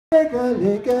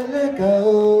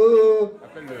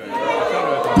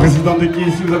Président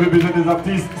Dékiss, si vous avez besoin des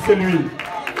artistes, c'est lui.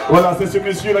 Voilà, c'est ce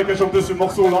monsieur-là qui a chanté ce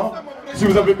morceau-là. Si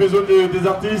vous avez besoin des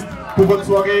artistes pour votre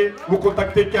soirée, vous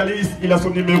contactez Calice, il a son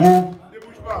numéro.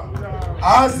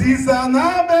 Aziza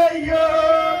Nabeyo,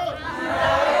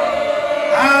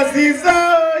 Aziza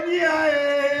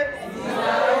Onyae,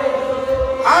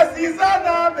 Aziza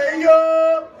Nabeyo,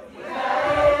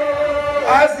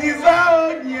 Aziza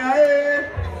Onyae,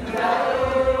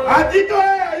 Adito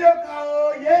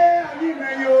Ayokao, ye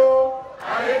Animeyo,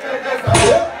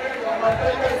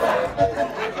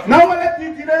 Nawala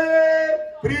Titile,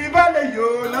 Privaleyo,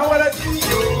 Nawala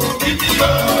Titile.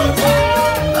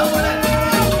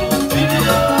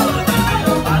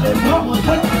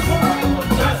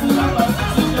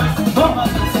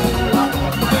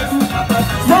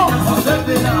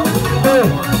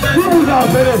 Qui vous a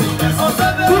appelé?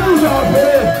 Qui vous a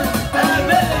appelé?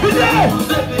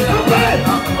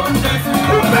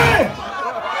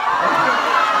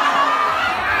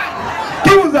 Qui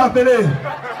vous a appelé?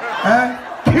 Hein?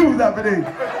 Qui vous a appelé?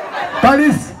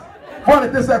 Calice, faut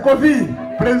arrêter ça. Kofi,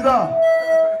 président.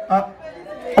 Ah,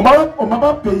 on m'a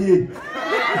pas payé.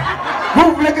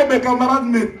 Vous voulez que mes camarades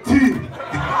me tuent?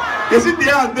 Je suis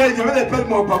déjà en deuil, je vais les perdre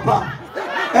mon papa.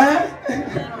 Hein?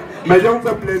 Mais je vous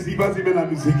fais plaisir, vas-y, mets la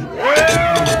musique.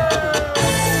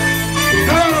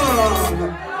 Non,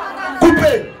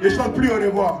 coupez, je ne chante plus, au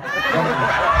revoir.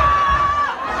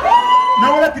 Mais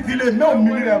voilà, tu dis le mets au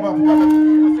milieu là-bas.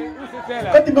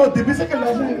 Quand tu mets au début, c'est que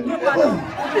l'argent est venu.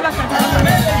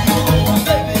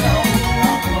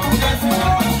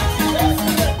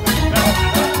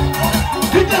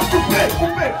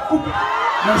 Coupez.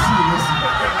 Merci.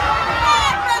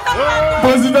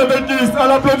 Président Dékiss, on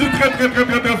l'applaudit très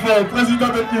fort. Président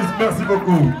Dékiss, merci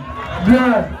beaucoup.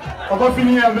 Bien, on va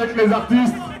finir avec les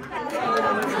artistes.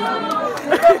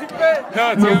 Non,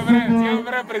 tu es un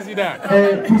vrai président.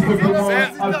 Et tout simplement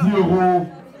à 10 €.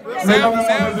 C'est un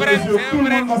vrai Tout le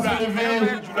monde va se lever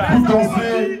pour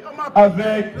danser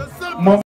avec moi.